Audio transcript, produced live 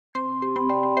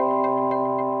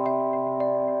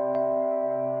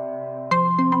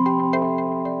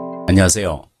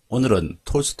안녕하세요. 오늘은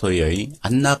톨스토이의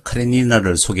안나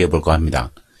카레니나를 소개해 볼까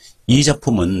합니다. 이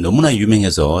작품은 너무나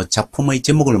유명해서 작품의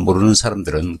제목을 모르는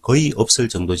사람들은 거의 없을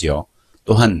정도지요.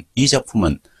 또한 이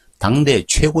작품은 당대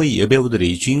최고의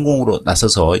여배우들이 주인공으로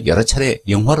나서서 여러 차례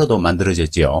영화로도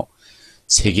만들어졌지요.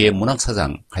 세계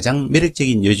문학사상 가장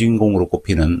매력적인 여주인공으로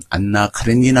꼽히는 안나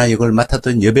카레니나 역을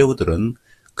맡았던 여배우들은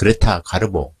그레타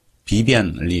가르보,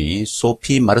 비비안 리,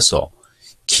 소피 마르소,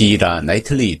 키이라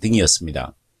나이틀리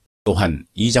등이었습니다. 또한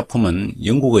이 작품은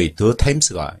영국의 더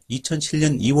타임스가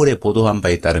 2007년 2월에 보도한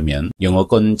바에 따르면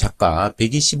영어권 작가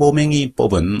 125명이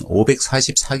뽑은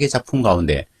 544개 작품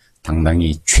가운데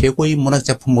당당히 최고의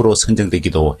문학작품으로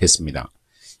선정되기도 했습니다.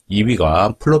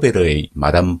 2위가 플로베르의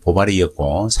마담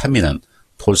보바리였고 3위는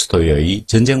톨스토이의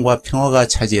전쟁과 평화가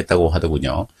차지했다고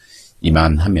하더군요.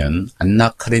 이만하면 안나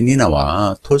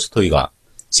카레니나와 톨스토이가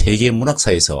세계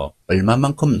문학사에서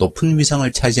얼마만큼 높은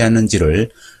위상을 차지하는지를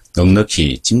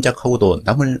넉넉히 짐작하고도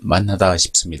남을 만하다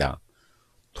싶습니다.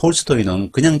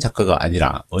 톨스토이는 그냥 작가가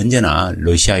아니라 언제나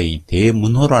러시아의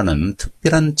대문호'라는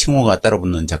특별한 칭호가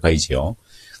따라붙는 작가이지요.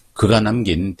 그가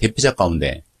남긴 대표작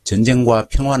가운데 전쟁과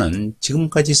평화는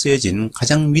지금까지 쓰여진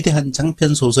가장 위대한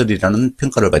장편소설이라는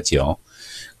평가를 받지요.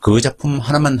 그 작품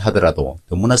하나만 하더라도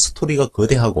너무나 스토리가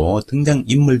거대하고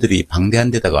등장인물들이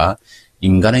방대한 데다가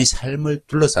인간의 삶을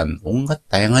둘러싼 온갖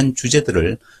다양한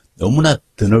주제들을 너무나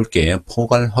드넓게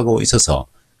포괄하고 있어서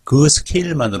그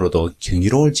스케일만으로도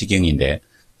경이로울 지경인데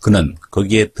그는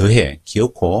거기에 더해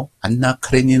귀엽고 안나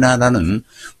카레니나라는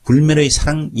불멸의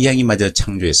사랑 이야기마저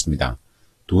창조했습니다.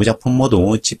 두 작품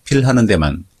모두 집필하는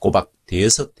데만 꼬박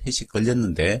대여섯 해씩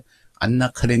걸렸는데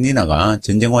안나 카레니나가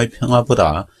전쟁과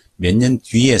평화보다 몇 년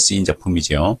뒤에 쓰인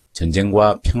작품이죠.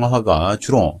 전쟁과 평화가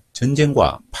주로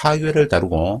전쟁과 파괴를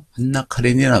다루고 안나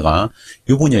카레니나가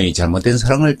유부녀의 잘못된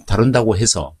사랑을 다룬다고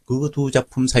해서 그 두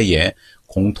작품 사이에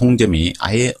공통점이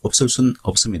아예 없을 순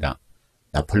없습니다.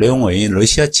 나폴레옹의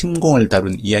러시아 침공을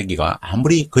다룬 이야기가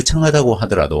아무리 거창하다고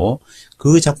하더라도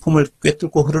그 작품을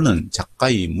꿰뚫고 흐르는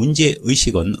작가의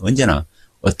문제의식은 언제나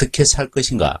어떻게 살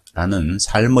것인가 라는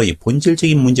삶의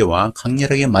본질적인 문제와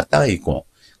강렬하게 맞닿아 있고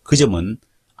그 점은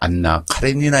안나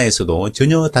카레니나에서도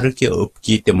전혀 다를 게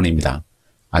없기 때문입니다.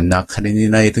 안나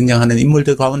카레니나에 등장하는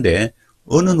인물들 가운데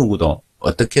어느 누구도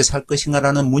어떻게 살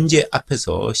것인가라는 문제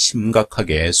앞에서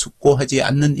심각하게 숙고하지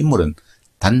않는 인물은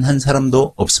단 한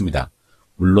사람도 없습니다.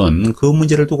 물론 그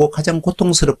문제를 두고 가장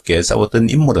고통스럽게 싸웠던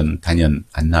인물은 단연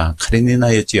안나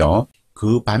카레니나였지요.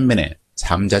 그 반면에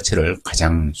삶 자체를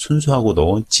가장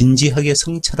순수하고도 진지하게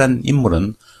성찰한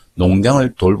인물은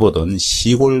농장을 돌보던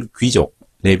시골 귀족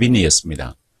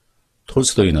레빈이었습니다.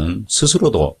 톨스토이는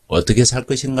스스로도 어떻게 살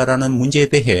것인가라는 문제에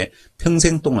대해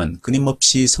평생 동안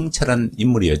끊임없이 성찰한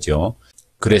인물이었죠.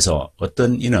 그래서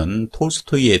어떤 이는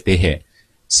톨스토이에 대해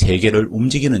세계를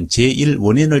움직이는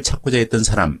제1원인을 찾고자 했던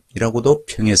사람이라고도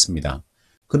평했습니다.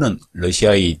 그는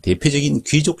러시아의 대표적인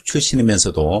귀족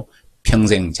출신이면서도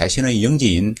평생 자신의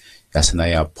영지인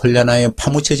야스나야 폴야나에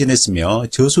파묻혀 지냈으며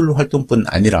저술 활동뿐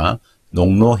아니라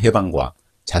농노 해방과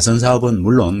자선사업은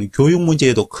물론 교육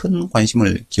문제에도 큰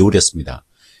관심을 기울였습니다.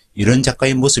 이런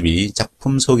작가의 모습이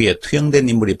작품 속에 투영된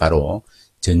인물이 바로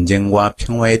전쟁과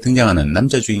평화에 등장하는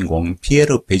남자 주인공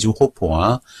피에르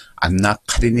베주호프와 안나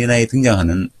카레니나에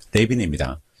등장하는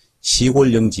레빈입니다.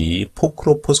 시골 영지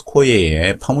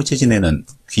포크로포스코예에 파묻혀 지내는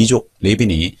귀족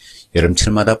레빈이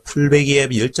여름철마다 풀베기에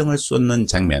열정을 쏟는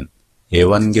장면,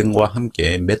 애완견과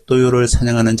함께 맷도요를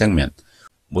사냥하는 장면,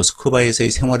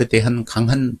 모스크바에서의 생활에 대한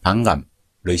강한 반감,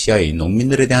 러시아의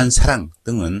농민들에 대한 사랑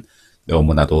등은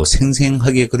너무나도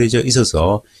생생하게 그려져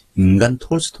있어서 인간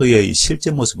톨스토이의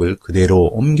실제 모습을 그대로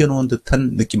옮겨놓은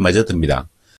듯한 느낌마저 듭니다.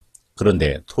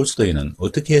 그런데 톨스토이는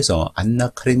어떻게 해서 안나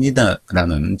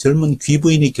카레니나라는 젊은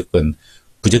귀부인이 겪은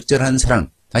부적절한 사랑,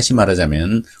 다시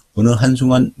말하자면 어느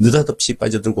한순간 느닷없이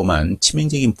빠져들고만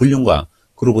치명적인 불륜과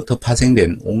그로부터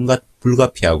파생된 온갖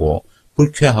불가피하고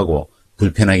불쾌하고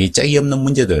불편하기 짝이 없는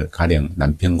문제들, 가령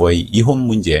남편과의 이혼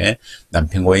문제,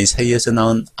 남편과의 사이에서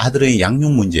낳은 아들의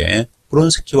양육 문제,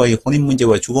 브론스키와의 혼인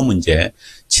문제와 주거 문제,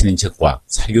 친인척과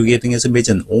사교계 등에서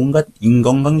맺은 온갖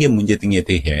인간관계 문제 등에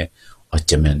대해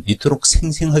어쩌면 이토록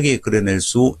생생하게 그려낼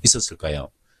수 있었을까요?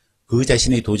 그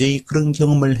자신이 도저히 그런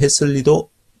경험을 했을 리도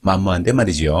만무한데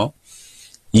말이지요.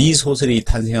 이 소설이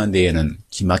탄생한 데에는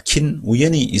기막힌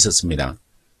우연이 있었습니다.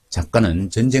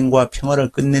 작가는 전쟁과 평화를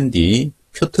끝낸 뒤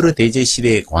표트르 대제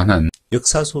시대에 관한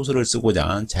역사소설을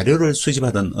쓰고자 자료를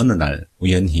수집하던 어느 날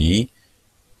우연히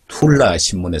툴라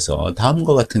신문에서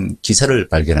다음과 같은 기사를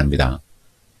발견합니다.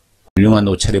 훌륭한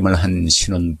옷차림을 한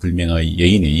신혼불명의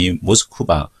여인이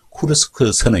모스크바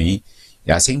쿠르스크 선의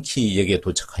야생키 역에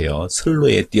도착하여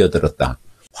선로에 뛰어들었다.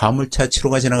 화물차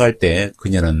치로가 지나갈 때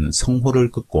그녀는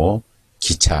성호를 긋고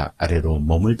기차 아래로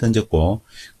몸을 던졌고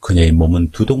그녀의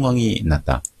몸은 두동강이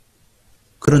났다.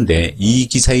 그런데 이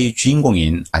기사의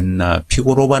주인공인 안나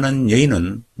피고로바는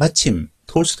여인은 마침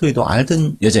톨스토이도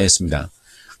알던 여자였습니다.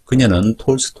 그녀는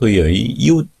톨스토이의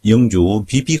이웃 영주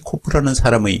비비코프라는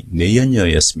사람의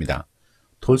내연녀였습니다.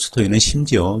 톨스토이는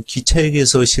심지어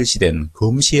기차역에서 실시된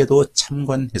검시에도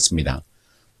참관했습니다.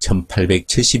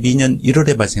 1872년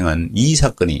 1월에 발생한 이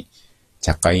사건이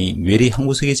작가의 뇌리 한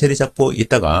구석에 자리 잡고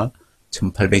있다가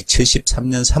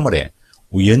 1873년 3월에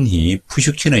우연히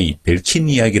푸슈킨의 벨킨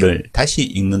이야기를 다시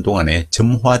읽는 동안에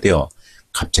점화되어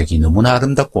갑자기 너무나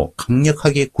아름답고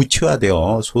강력하게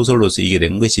구체화되어 소설로 쓰이게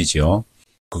된 것이지요.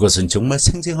 그것은 정말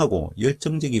생생하고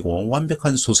열정적이고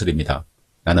완벽한 소설입니다.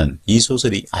 나는 이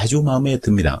소설이 아주 마음에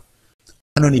듭니다.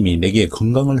 하느님이 내게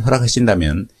건강을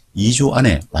허락하신다면 2주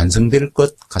안에 완성될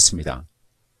것 같습니다.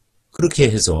 그렇게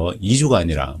해서 2주가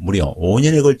아니라 무려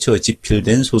 5년에 걸쳐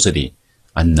집필된 소설이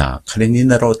안나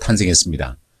카레니나로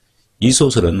탄생했습니다. 이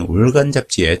소설은 월간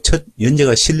잡지에 첫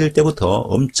연재가 실릴 때부터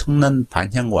엄청난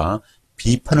반향과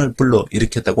비판을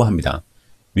불러일으켰다고 합니다.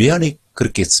 왜 아니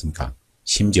그렇겠습니까?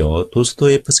 심지어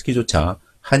도스토예프스키조차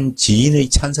한 지인의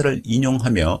찬사를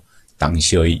인용하며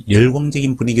당시의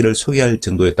열광적인 분위기를 소개할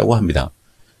정도였다고 합니다.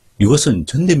 이것은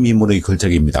전대미문의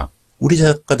걸작입니다. 우리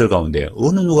작가들 가운데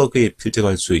어느 누가 그에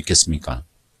필적할 수 있겠습니까?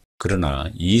 그러나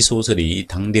이 소설이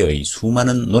당대의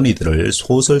수많은 논의들을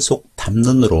소설 속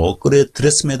담론으로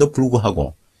끌어들였음에도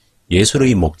불구하고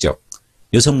예술의 목적,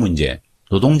 여성 문제,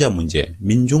 노동자 문제,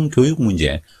 민중교육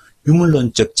문제,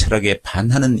 유물론적 철학에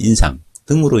반하는 인상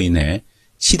등으로 인해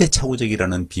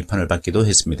시대착오적이라는 비판을 받기도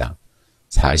했습니다.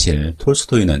 사실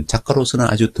톨스토이는 작가로서는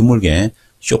아주 드물게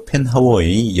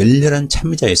쇼펜하우어의 열렬한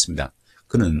참여자였습니다.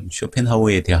 그는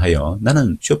쇼펜하우어에 대하여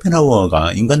나는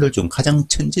쇼펜하우어가 인간들 중 가장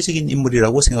천재적인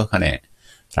인물이라고 생각하네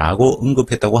라고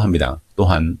언급했다고 합니다.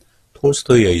 또한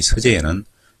톨스토이의 서재에는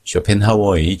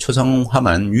쇼펜하우어의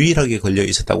초상화만 유일하게 걸려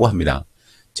있었다고 합니다.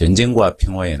 전쟁과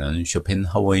평화에는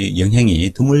쇼펜하우어의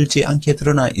영향이 드물지 않게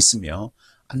드러나 있으며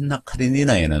안나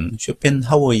카레니나에는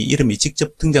쇼펜하우어의 이름이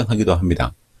직접 등장하기도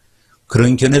합니다.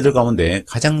 그런 견해들 가운데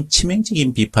가장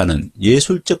치명적인 비판은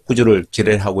예술적 구조를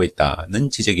결여하고 있다는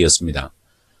지적이었습니다.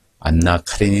 안나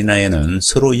카레니나에는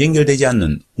서로 연결되지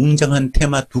않는 웅장한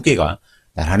테마 두 개가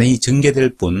나란히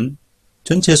전개될 뿐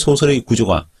전체 소설의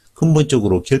구조가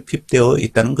근본적으로 결핍되어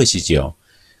있다는 것이지요.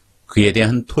 그에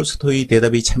대한 톨스토이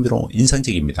대답이 참으로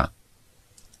인상적입니다.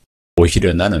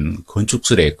 오히려 나는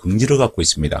건축술에 긍지를 갖고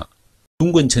있습니다.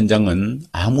 둥근 천장은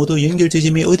아무도 연결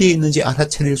지점이 어디에 있는지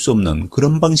알아차릴 수 없는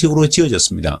그런 방식으로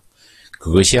지어졌습니다.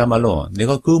 그것이야말로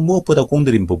내가 그 무엇보다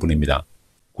공들인 부분입니다.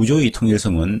 구조의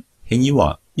통일성은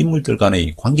행위와 인물들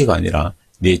간의 관계가 아니라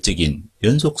내적인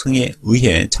연속성에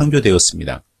의해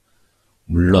창조되었습니다.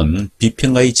 물론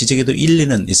비평가의 지적에도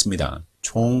일리는 있습니다.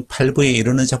 총 8부에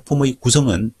이르는 작품의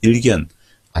구성은 일견,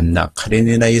 안나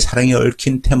카레니나의 사랑에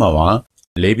얽힌 테마와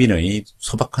레빈의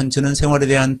소박한 전원생활에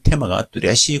대한 테마가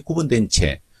뚜렷이 구분된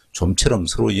채 좀처럼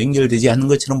서로 연결되지 않는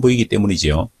것처럼 보이기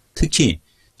때문이지요. 특히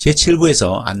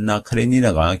제7부에서 안나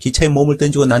카레니나가 기차에 몸을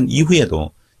던지고 난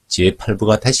이후에도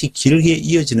제8부가 다시 길게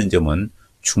이어지는 점은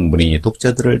충분히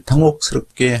독자들을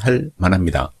당혹스럽게 할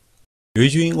만합니다.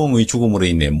 여주인공의 죽음으로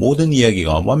인해 모든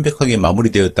이야기가 완벽하게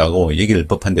마무리되었다고 얘기할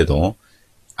법한데도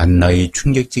안나의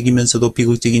충격적이면서도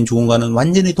비극적인 죽음과는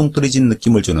완전히 동떨어진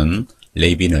느낌을 주는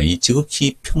레빈의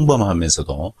지극히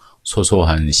평범하면서도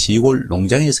소소한 시골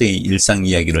농장에서의 일상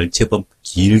이야기를 제법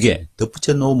길게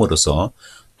덧붙여 놓음으로써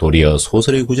도리어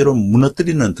소설의 구조를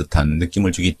무너뜨리는 듯한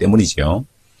느낌을 주기 때문이지요.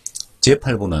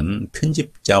 제8부는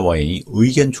편집자와의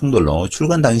의견 충돌로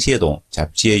출간 당시에도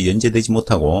잡지에 연재되지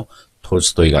못하고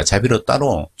톨스토이가 자비로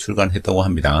따로 출간했다고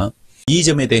합니다. 이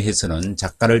점에 대해서는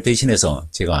작가를 대신해서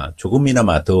제가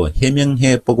조금이나마 더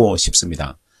해명해 보고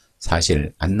싶습니다.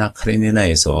 사실 안나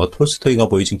카레니나에서 톨스토이가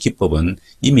보여준 기법은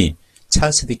이미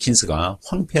찰스 디킨스가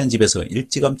황폐한 집에서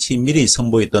일찌감치 미리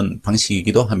선보였던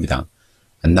방식이기도 합니다.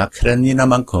 안나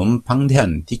카레니나만큼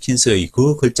방대한 디킨스의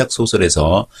그 걸작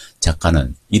소설에서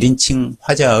작가는 1인칭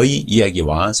화자의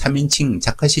이야기와 3인칭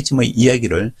작가 시점의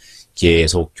이야기를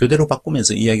계속 교대로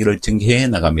바꾸면서 이야기를 전개해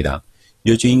나갑니다.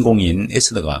 여주인공인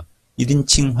에스더가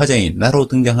 1인칭 화자인 나로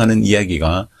등장하는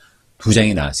이야기가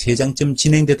 2장이나 3장쯤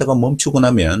진행되다가 멈추고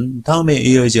나면 다음에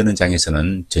이어지는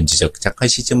장에서는 전체적 작가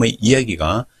시점의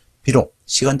이야기가 비록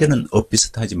시간대는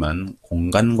엇비슷하지만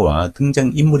공간과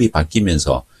등장인물이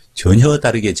바뀌면서 전혀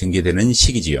다르게 전개되는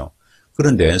시기지요.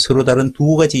 그런데 서로 다른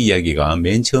두 가지 이야기가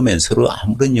맨 처음엔 서로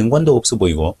아무런 연관도 없어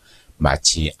보이고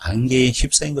마치 안개에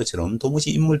휩싸인 것처럼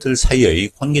도무지 인물들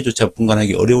사이의 관계조차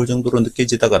분간하기 어려울 정도로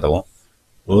느껴지다가도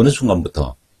어느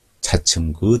순간부터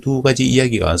차츰 그 두 가지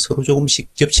이야기가 서로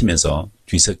조금씩 겹치면서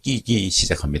뒤섞이기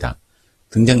시작합니다.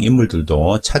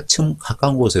 등장인물들도 차츰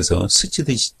가까운 곳에서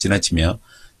스치듯이 지나치며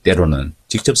때로는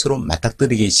직접 서로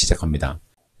맞닥뜨리기 시작합니다.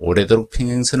 오래도록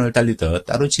평행선을 달리듯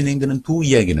따로 진행되는 두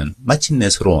이야기는 마침내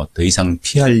서로 더 이상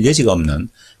피할 여지가 없는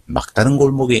막다른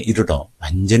골목에 이르러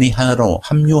완전히 하나로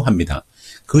합류합니다.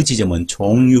 그 지점은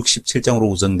총 67장으로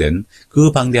구성된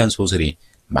그 방대한 소설이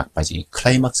막바지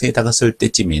클라이막스에 다가설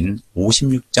때쯤인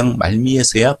 56장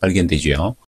말미에서야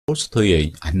발견되지요.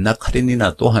 톨스토이의 안나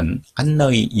카레니나 또한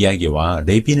안나의 이야기와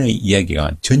레빈의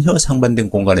이야기가 전혀 상반된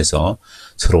공간에서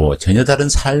서로 전혀 다른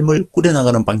삶을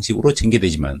꾸려나가는 방식으로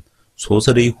전개되지만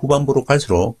소설의 후반부로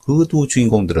갈수록 그 두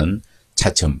주인공들은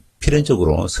차츰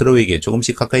필연적으로 서로에게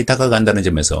조금씩 가까이 다가간다는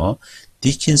점에서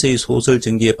디킨스의 소설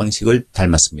전개의 방식을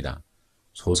닮았습니다.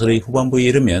 소설의 후반부에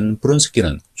이르면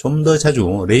브론스키는 좀 더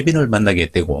자주 레빈을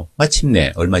만나게 되고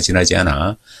마침내 얼마 지나지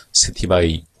않아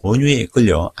스티바의 권유에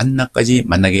끌려 안나까지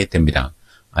만나게 됩니다.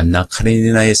 안나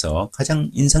카레니나에서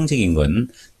가장 인상적인 건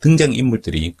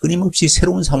등장인물들이 끊임없이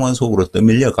새로운 상황 속으로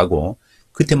떠밀려가고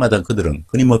그때마다 그들은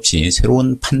끊임없이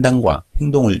새로운 판단과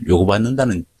행동을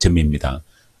요구받는다는 점입니다.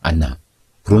 안나,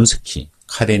 브론스키,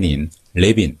 카레닌,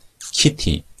 레빈,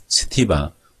 키티,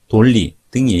 스티바, 돌리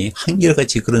등이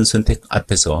한결같이 그런 선택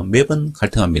앞에서 매번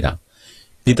갈등합니다.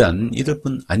 비단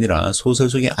이들뿐 아니라 소설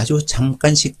속에 아주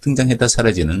잠깐씩 등장했다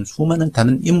사라지는 수많은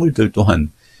다른 인물들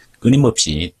또한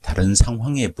끊임없이 다른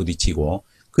상황에 부딪히고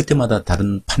그때마다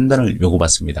다른 판단을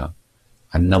요구받습니다.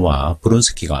 안나와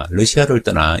브론스키가 러시아를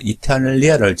떠나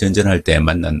이탈리아를 전전할 때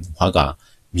만난 화가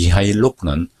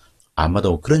미하일로프는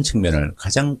아마도 그런 측면을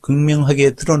가장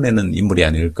극명하게 드러내는 인물이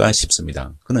아닐까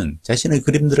싶습니다. 그는 자신의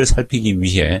그림들을 살피기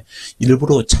위해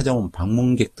일부러 찾아온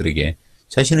방문객들에게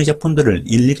자신의 작품들을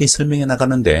일일이 설명해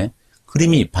나가는데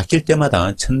그림이 바뀔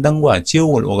때마다 천당과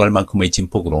지옥을 오갈 만큼의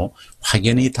진폭으로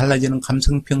확연히 달라지는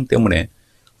감성평 때문에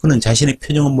그는 자신의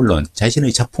표정은 물론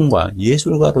자신의 작품과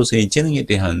예술가로서의 재능에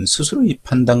대한 스스로의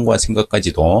판단과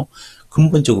생각까지도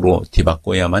근본적으로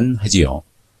뒤바꿔야만 하지요.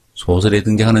 소설에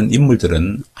등장하는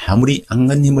인물들은 아무리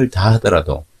안간 힘을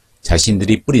다하더라도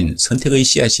자신들이 뿌린 선택의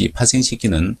씨앗이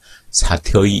파생시키는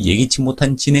사태의 예기치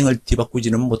못한 진행을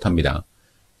뒤바꾸지는 못합니다.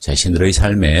 자신들의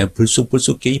삶에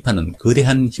불쑥불쑥 개입하는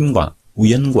거대한 힘과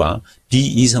우연과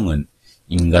비이성은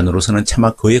인간으로서는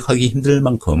차마 거역하기 힘들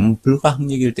만큼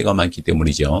불가항력일 때가 많기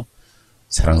때문이죠.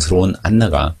 사랑스러운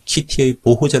안나가 키티의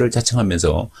보호자를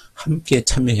자청하면서 함께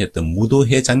참여했던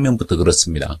무도회 장면부터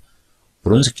그렇습니다.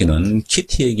 브론스키는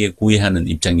키티에게 구애하는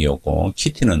입장이었고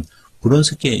키티는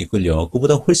브론스키에 이끌려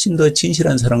그보다 훨씬 더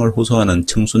진실한 사랑을 호소하는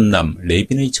청순남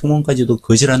레빈의 청혼까지도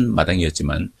거절한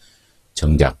마당이었지만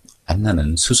정작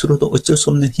안나는 스스로도 어쩔 수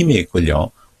없는 힘에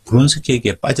이끌려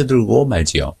브론스키에게 빠져들고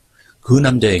말지요. 그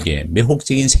남자에게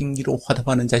매혹적인 생기로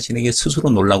화답하는 자신에게 스스로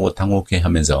놀라고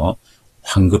당혹해하면서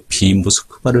황급히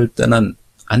모스크바를 떠난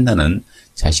안나는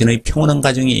자신의 평온한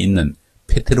가정이 있는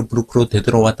페테르부르크로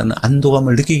되돌아왔다는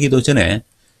안도감을 느끼기도 전에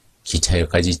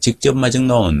기차역까지 직접 마중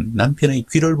나온 남편의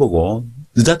귀를 보고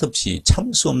느닷없이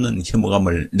참을 수 없는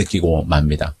혐오감을 느끼고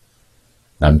맙니다.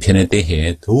 남편에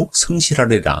대해 더욱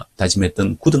성실하리라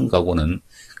다짐했던 굳은 각오는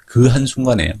그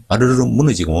한순간에 와르르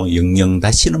무너지고 영영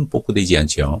다시는 복구되지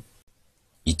않지요.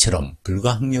 이처럼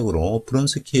불가항력으로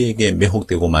브론스키에게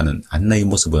매혹되고 마는 안나의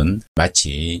모습은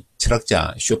마치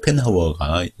철학자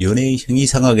쇼펜하우어가 연애의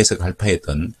형이상학에서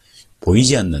갈파했던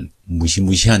보이지 않는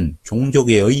무시무시한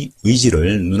종족에의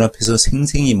의지를 눈앞에서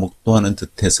생생히 목도하는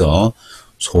듯해서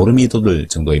소름이 돋을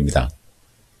정도입니다.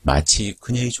 마치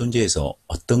그녀의 존재에서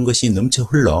어떤 것이 넘쳐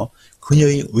흘러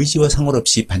그녀의 의지와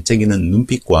상관없이 반짝이는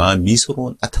눈빛과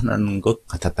미소로 나타나는 것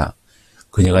같았다.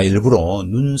 그녀가 일부러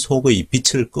눈 속의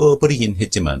빛을 꺼버리긴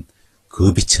했지만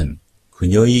그 빛은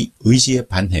그녀의 의지에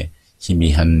반해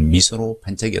희미한 미소로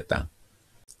반짝였다.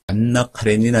 안나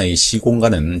카레니나의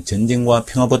시공간은 전쟁과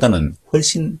평화보다는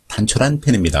훨씬 단촐한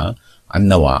편입니다.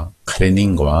 안나와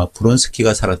카레닌과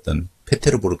브론스키가 살았던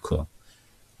페테르부르크,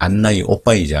 안나의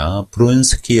오빠이자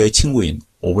브론스키의 친구인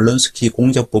오블론스키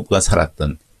공작부부가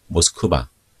살았던 모스크바,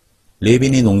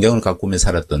 레빈이 농장을 가꾸며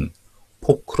살았던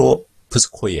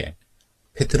포크로프스코예,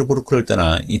 페테르부르크를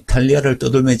떠나 이탈리아를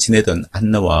떠돌며 지내던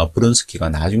안나와 브론스키가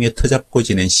나중에 터잡고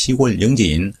지낸 시골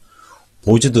영지인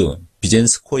보즈드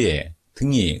비젠스코예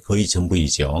등이 거의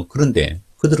전부이죠. 그런데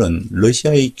그들은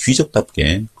러시아의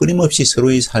귀족답게 끊임없이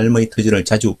서로의 삶의 터전을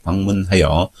자주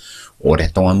방문하여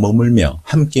오랫동안 머물며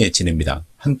함께 지냅니다.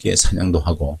 함께 사냥도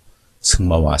하고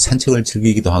승마와 산책을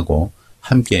즐기기도 하고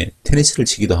함께 테니스를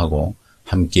치기도 하고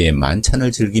함께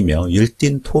만찬을 즐기며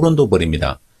열띤 토론도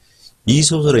벌입니다. 이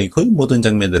소설의 거의 모든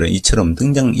장면들은 이처럼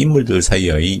등장인물들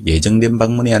사이의 예정된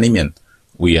방문이 아니면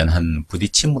우연한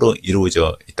부딪힘으로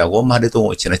이루어져 있다고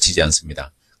말해도 지나치지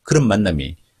않습니다. 그런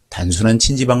만남이 단순한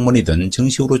친지 방문이든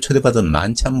정식으로 초대받은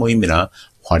만찬 모임이나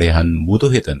화려한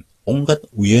무도회든 온갖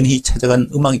우연히 찾아간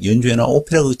음악 연주회나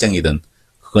오페라 극장이든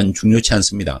그건 중요치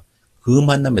않습니다. 그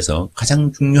만남에서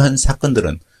가장 중요한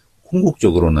사건들은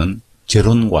궁극적으로는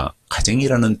결혼과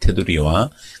가정이라는 테두리와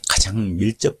가장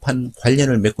밀접한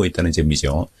관련을 맺고 있다는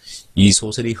점이죠. 이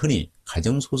소설이 흔히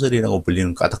가정소설이라고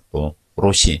불리는 까닭도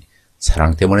오롯이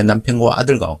사랑 때문에 남편과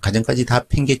아들과 가정까지 다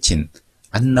팽개친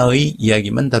안나의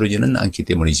이야기만 다루지는 않기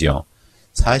때문이지요.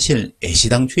 사실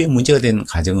애시당초에 문제가 된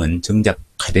가정은 정작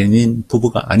카레닌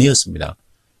부부가 아니었습니다.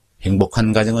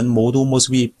 행복한 가정은 모두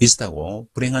모습이 비슷하고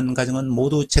불행한 가정은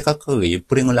모두 제각각의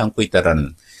불행을 안고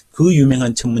있다라는 그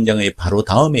유명한 첫 문장의 바로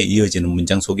다음에 이어지는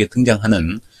문장 속에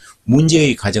등장하는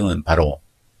문제의 가정은 바로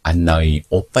안나의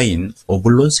오빠인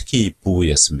오블론스키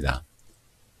부부였습니다.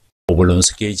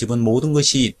 오블론스키의 집은 모든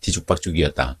것이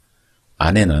뒤죽박죽이었다.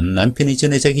 아내는 남편이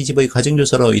전에 자기 집의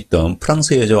가정교사로 있던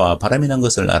프랑스 여자와 바람이 난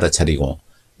것을 알아차리고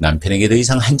남편에게 더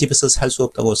이상 한 집에서 살 수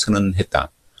없다고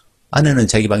선언했다. 아내는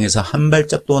자기 방에서 한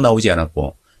발짝도 나오지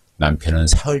않았고 남편은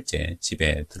사흘째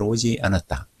집에 들어오지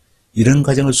않았다. 이런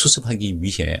가정을 수습하기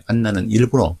위해 안나는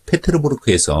일부러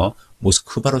페테르부르크에서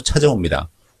모스크바로 찾아옵니다.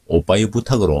 오빠의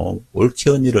부탁으로 올케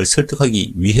언니를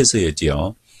설득하기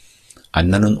위해서였지요.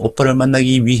 안나는 오빠를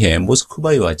만나기 위해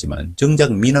모스크바에 왔지만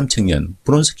정작 미남 청년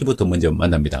브론스키부터 먼저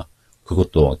만납니다.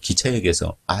 그것도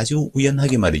기차역에서 아주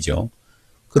우연하게 말이죠.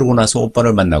 그러고 나서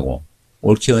오빠를 만나고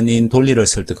올케 언니인 돌리를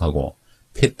설득하고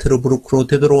페테르부르크로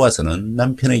되돌아와서는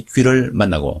남편의 귀를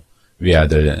만나고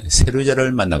외아들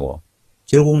세류자를 만나고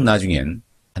결국 나중엔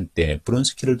한때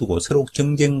브론스키를 두고 서로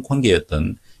경쟁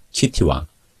관계였던 키티와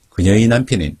그녀의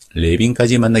남편인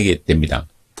레빈까지 만나게 됩니다.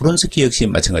 브론스키 역시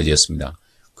마찬가지였습니다.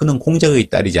 그는 공작의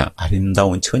딸이자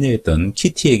아름다운 처녀였던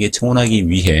키티에게 청혼하기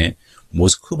위해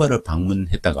모스크바를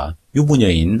방문했다가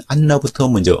유부녀인 안나부터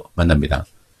먼저 만납니다.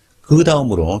 그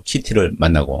다음으로 키티를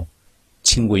만나고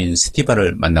친구인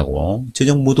스티바를 만나고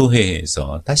저녁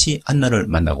무도회에서 다시 안나를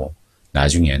만나고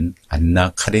나중엔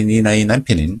안나 카레니나의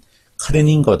남편인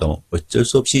카레닌과도 어쩔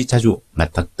수 없이 자주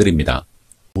맞닥뜨립니다.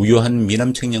 무효한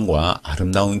미남 청년과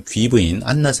아름다운 귀부인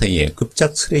안나 사이에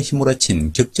급작스레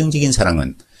휘몰아친 격정적인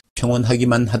사랑은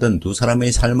평온하기만 하던 두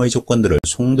사람의 삶의 조건들을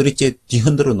송두리째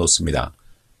뒤흔들어 놓습니다.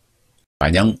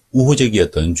 마냥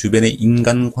우호적이었던 주변의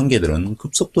인간관계들은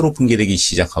급속도로 붕괴되기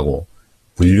시작하고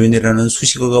불륜이라는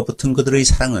수식어가 붙은 그들의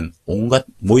사랑은 온갖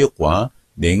모욕과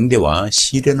냉대와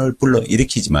시련을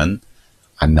불러일으키지만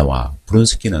안나와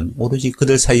브론스키는 오로지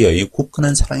그들 사이의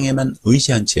굳건한 사랑에만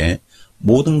의지한 채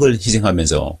모든 걸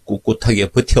희생하면서 꿋꿋하게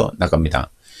버텨나갑니다.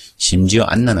 심지어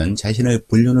안나는 자신의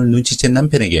불륜을 눈치챈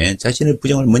남편에게 자신의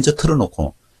부정을 먼저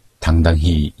털어놓고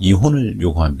당당히 이혼을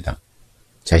요구합니다.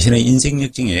 자신의 인생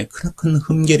역정에 크나큰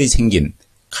흠결이 생긴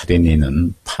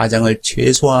카레니는 파장을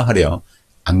최소화하려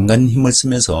안간 힘을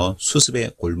쓰면서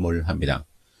수습에 골몰합니다.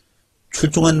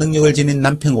 출중한 능력을 지닌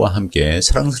남편과 함께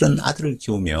사랑스러운 아들을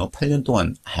키우며 8년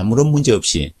동안 아무런 문제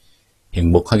없이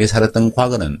행복하게 살았던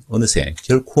과거는 어느새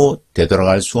결코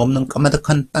되돌아갈 수 없는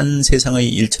까마득한 딴 세상의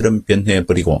일처럼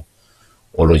변해버리고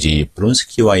오로지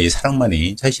브론스키와의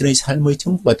사랑만이 자신의 삶의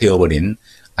전부가 되어버린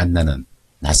안나는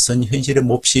낯선 현실에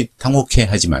몹시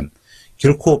당혹해하지만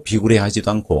결코 비굴해하지도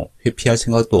않고 회피할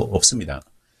생각도 없습니다.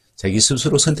 자기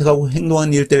스스로 선택하고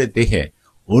행동한 일들에 대해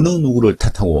어느 누구를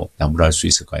탓하고 나무랄 수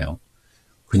있을까요?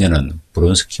 그녀는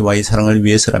브론스키와의 사랑을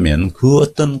위해서라면 그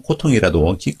어떤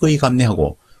고통이라도 기꺼이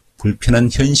감내하고 불편한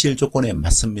현실 조건에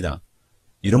맞섭니다.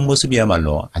 이런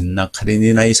모습이야말로 안나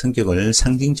카레니나의 성격을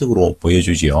상징적으로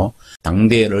보여주지요.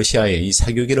 당대 러시아의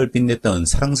사교계를 빛냈던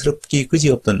사랑스럽기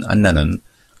그지없던 안나는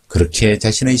그렇게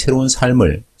자신의 새로운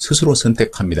삶을 스스로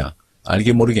선택합니다.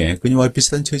 알게 모르게 그녀와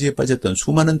비슷한 처지에 빠졌던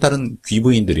수많은 다른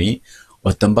귀부인들이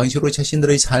어떤 방식으로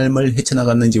자신들의 삶을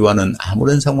헤쳐나갔는지와는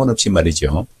아무런 상관없이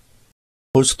말이죠.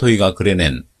 톨스토이가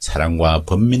그려낸 사랑과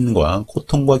번민과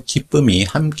고통과 기쁨이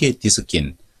함께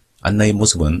뒤섞인 안나의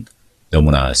모습은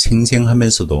너무나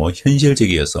생생하면서도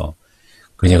현실적이어서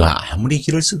그녀가 아무리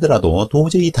길을 쓰더라도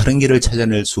도저히 다른 길을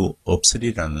찾아낼 수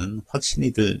없으리라는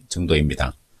확신이 들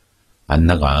정도입니다.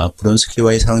 안나가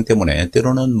브론스키와의 사랑 때문에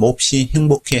때로는 몹시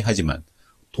행복해하지만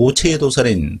도체에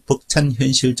도살인 벅찬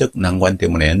현실적 난관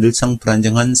때문에 늘상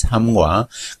불안정한 삶과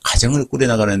가정을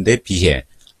꾸려나가는 데 비해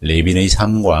레빈의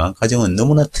삶과 가정은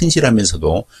너무나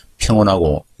튼실하면서도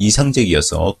평온하고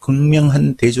이상적이어서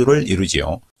극명한 대조를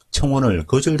이루지요. 청혼을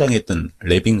거절당했던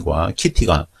레빈과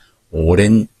키티가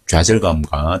오랜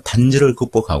좌절감과 단절을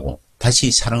극복하고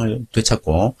다시 사랑을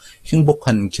되찾고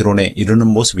행복한 결혼에 이르는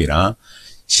모습이라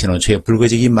신혼초에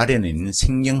불거지기 마련인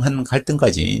생경한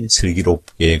갈등까지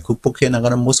슬기롭게 극복해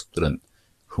나가는 모습들은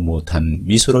흐뭇한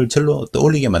미소를 절로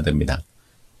떠올리게 만듭니다.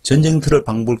 전쟁터를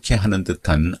방불케 하는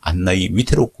듯한 안나의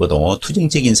위태롭고도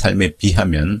투쟁적인 삶에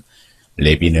비하면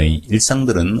레빈의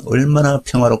일상들은 얼마나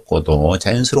평화롭고도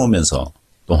자연스러우면서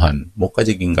또한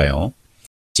목가적인가요?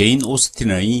 제인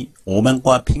오스틴의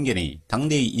오만과 편견이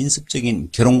당대의 인습적인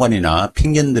결혼관이나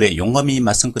편견들의 용감히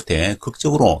맞선 끝에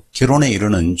극적으로 결혼에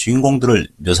이르는 주인공들을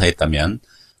묘사했다면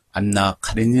안나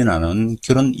카레니나는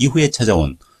결혼 이후에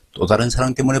찾아온 또 다른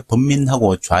사랑 때문에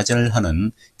번민하고 좌절을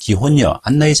하는 기혼녀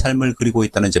안나의 삶을 그리고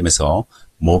있다는 점에서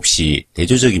몹시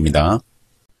대조적입니다.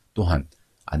 또한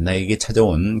안나에게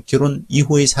찾아온 결혼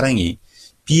이후의 사랑이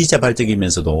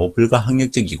비자발적이면서도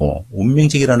불가항력적이고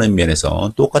운명적이라는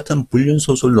면에서 똑같은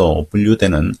불륜소설로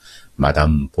분류되는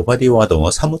마담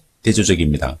보바리와도 사뭇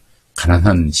대조적입니다.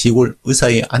 가난한 시골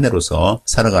의사의 아내로서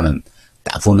살아가는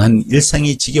따분한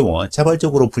일상이 지겨워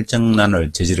자발적으로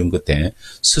불장난을 저지른 끝에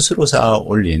스스로 쌓아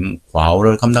올린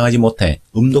과오를 감당하지 못해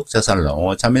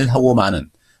음독자살로 자멸하고 마는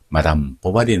마담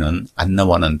보바리는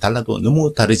안나와는 달라도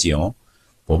너무 다르지요.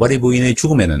 보바리 부인의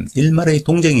죽음에는 일말의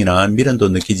동정이나 미련도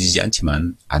느껴지지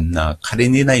않지만 안나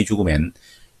카레니나의 죽음엔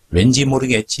왠지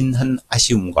모르게 진한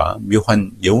아쉬움과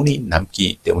묘한 여운이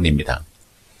남기 때문입니다.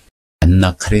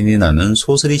 안나 카레니나는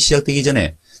소설이 시작되기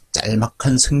전에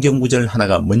짤막한 성경 구절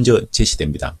하나가 먼저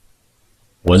제시됩니다.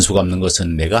 원수 갚는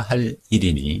것은 내가 할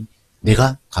일이니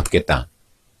내가 갚겠다.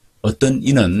 어떤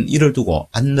이는 이를 두고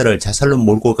안나를 자살로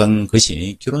몰고 간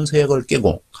것이 결혼 서약을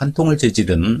깨고 간통을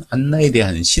저지른 안나에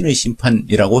대한 신의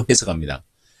심판이라고 해석합니다.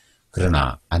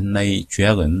 그러나 안나의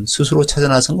죄악은 스스로 찾아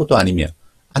나선 것도 아니며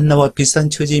안나와 비슷한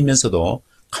처지이면서도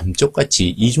감쪽같이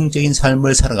이중적인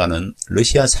삶을 살아가는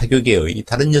러시아 사교계의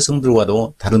다른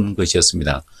여성들과도 다른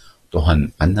것이었습니다.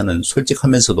 또한 안나는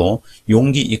솔직하면서도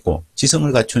용기 있고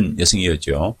지성을 갖춘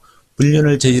여성이었죠.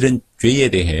 불륜을 저지른 죄에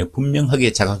대해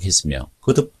분명하게 자각했으며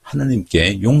거듭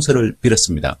하나님께 용서를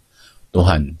빌었습니다.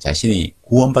 또한 자신이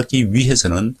구원받기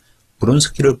위해서는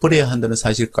브론스키를 버려야 한다는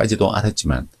사실까지도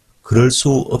알았지만 그럴 수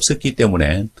없었기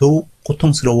때문에 더욱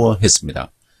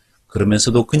고통스러워했습니다.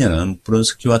 그러면서도 그녀는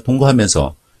브론스키와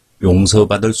동거하면서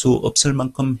용서받을 수 없을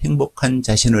만큼 행복한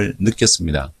자신을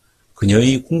느꼈습니다.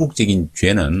 그녀의 궁극적인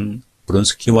죄는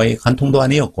브론스키와의 간통도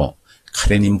아니었고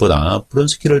카레닌보다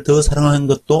브론스키를 더 사랑한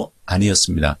것도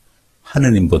아니었습니다.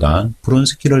 하느님보다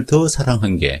브론스키를 더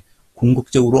사랑한 게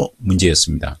궁극적으로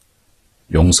문제였습니다.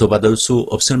 용서받을 수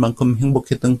없을 만큼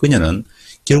행복했던 그녀는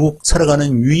결국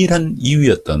살아가는 유일한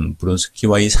이유였던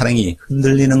브론스키와의 사랑이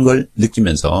흔들리는 걸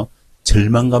느끼면서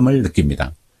절망감을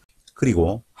느낍니다.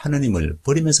 그리고 하느님을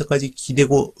버리면서까지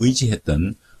기대고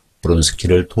의지했던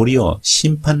브론스키를 도리어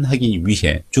심판하기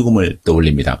위해 죽음을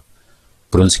떠올립니다.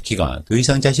 브론스키가 더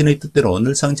이상 자신의 뜻대로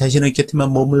늘상 자신의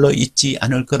곁에만 머물러 있지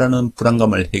않을 거라는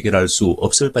불안감을 해결할 수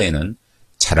없을 바에는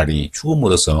차라리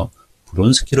죽음으로써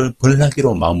브론스키를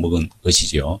벌하기로 마음먹은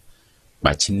것이지요.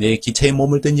 마침내 기차에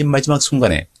몸을 던진 마지막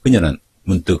순간에 그녀는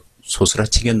문득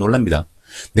소스라치게 놀랍니다.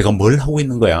 내가 뭘 하고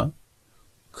있는 거야?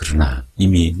 그러나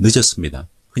이미 늦었습니다.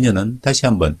 그녀는 다시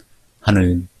한번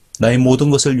하느님, 나의 모든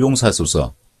것을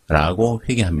용서하소서 라고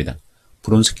회개합니다.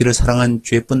 브론스키를 사랑한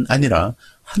죄뿐 아니라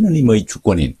하느님의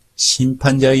주권인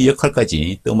심판자의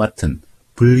역할까지 떠맡은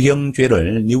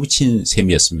불경죄를 뉘우친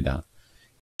셈이었습니다.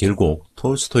 결국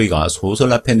톨스토이가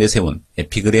소설 앞에 내세운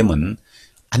에피그램은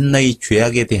안나의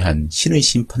죄악에 대한 신의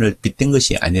심판을 빗댄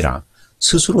것이 아니라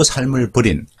스스로 삶을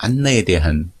버린 안나에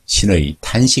대한 신의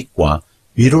탄식과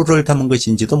위로를 담은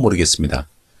것인지도 모르겠습니다.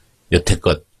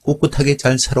 여태껏 꿋꿋하게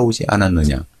잘 살아오지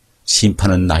않았느냐?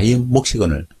 심판은 나의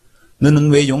몫이거늘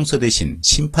너는 왜 용서 대신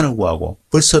심판을 구하고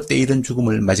벌써 때이른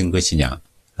죽음을 맞은 것이냐?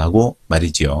 라고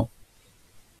말이지요.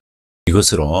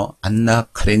 이것으로 안나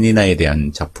카레니나에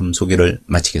대한 작품 소개를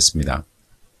마치겠습니다.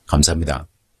 감사합니다.